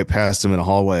walk right past him in a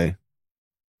hallway.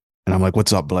 And I'm like,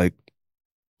 what's up, Blake?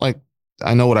 Like,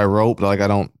 I know what I wrote, but like, I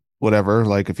don't, whatever.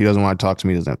 Like, if he doesn't want to talk to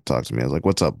me, he doesn't have to talk to me. I was like,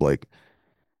 what's up, Blake?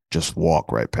 Just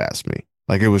walk right past me.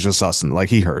 Like, it was just us. And like,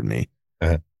 he heard me.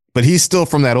 Uh-huh. But he's still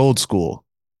from that old school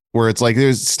where it's like,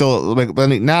 there's still like, but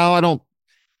now I don't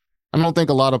think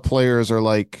a lot of players are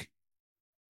like,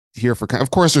 here for,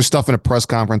 of course there's stuff in a press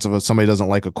conference of if somebody doesn't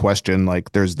like a question,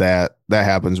 like there's that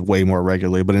happens way more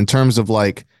regularly. But in terms of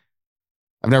like,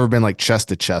 I've never been like chest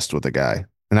to chest with a guy.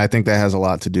 And I think that has a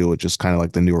lot to do with just kind of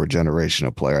like the newer generation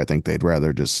of player. I think they'd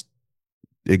rather just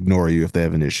ignore you if they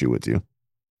have an issue with you.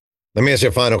 Let me ask you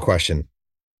a final question.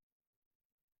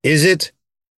 Is it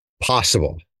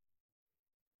possible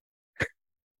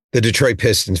the Detroit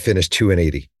Pistons finished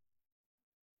 2-80?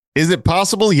 Is it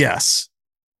possible? Yes.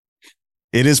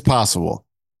 It is possible.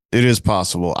 It is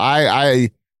possible. I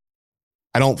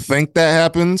don't think that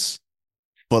happens,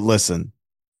 but listen,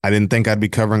 I didn't think I'd be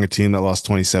covering a team that lost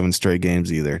 27 straight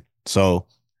games either. So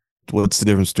what's the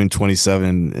difference between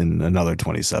 27 and another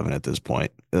 27 at this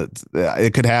point?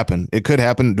 It could happen. It could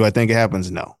happen. Do I think it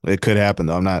happens? No, it could happen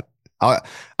though.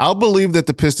 I'll believe that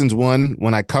the Pistons won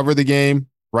when I cover the game,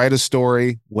 write a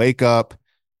story, wake up,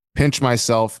 pinch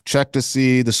myself, check to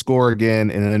see the score again,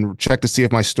 and then check to see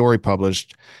if my story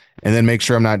published, and then make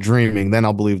sure I'm not dreaming. Then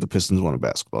I'll believe the Pistons won a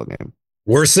basketball game.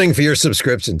 Worst thing for your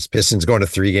subscriptions, Pistons going to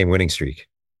 3-game winning streak.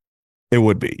 It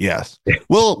would be, yes.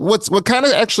 Well, what kind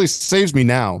of actually saves me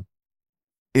now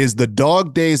is the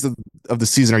dog days of the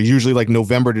season are usually like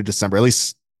November to December. At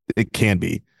least it can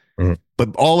be. Mm-hmm.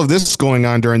 But all of this going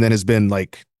on during then has been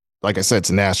like I said, it's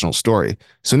a national story.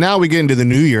 So now we get into the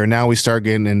new year. Now we start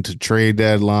getting into trade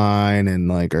deadline and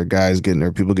like our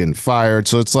people getting fired.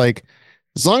 So it's like,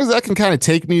 as long as that can kind of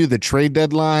take me to the trade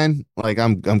deadline, like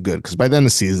I'm good. Because by then the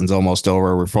season's almost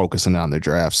over. We're focusing on the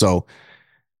draft. So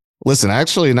listen,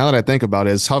 actually, now that I think about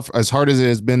it, as hard as it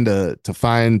has been to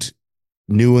find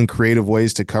new and creative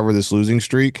ways to cover this losing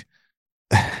streak,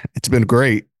 it's been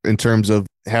great in terms of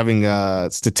having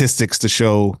statistics to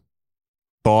show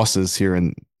bosses here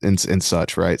and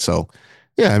such, right? So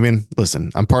yeah, I mean,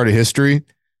 listen, I'm part of history.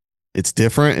 It's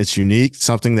different, it's unique,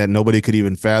 something that nobody could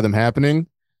even fathom happening,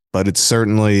 but it's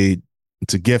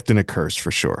a gift and a curse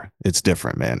for sure. It's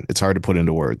different, man. It's hard to put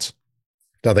into words.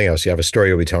 Nothing else. You have a story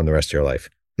you'll be telling the rest of your life.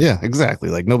 Yeah, exactly.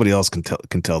 Like nobody else can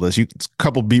tell this. A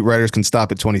couple beat writers can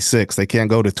stop at 26. They can't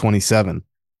go to 27.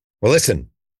 Well, listen,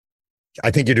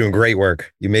 I think you're doing great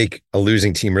work. You make a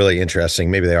losing team really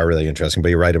interesting. Maybe they are really interesting, but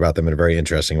you write about them in a very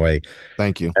interesting way.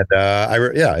 Thank you. And I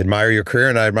admire your career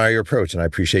and I admire your approach, and I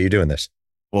appreciate you doing this.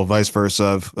 Well, vice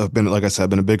versa. I've been, like I said, I've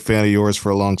been a big fan of yours for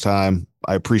a long time.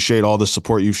 I appreciate all the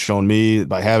support you've shown me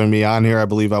by having me on here. I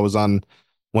believe I was on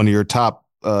one of your top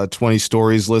 20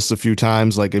 stories lists a few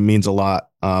times. Like, it means a lot.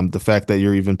 The fact that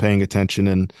you're even paying attention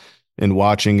and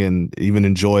watching and even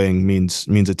enjoying means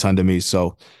a ton to me.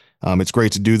 So it's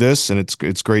great to do this, and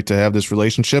it's great to have this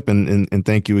relationship, and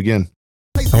thank you again.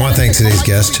 I want to thank today's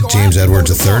guest, James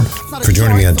Edwards III, for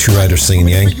joining me on Two Writers Slinging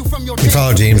Yang. You can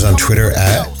follow James on Twitter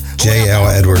at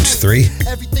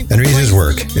JLEdwards3 and read his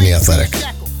work in The Athletic.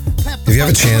 If you have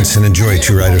a chance and enjoy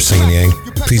Two Writers Slinging Yang,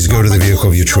 please go to the vehicle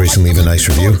of your choice and leave a nice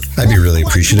review. I'd be really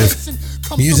appreciative.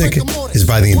 Music is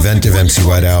by the inventive MC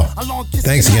White Owl.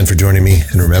 Thanks again for joining me,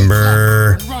 and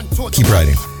remember, keep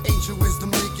writing.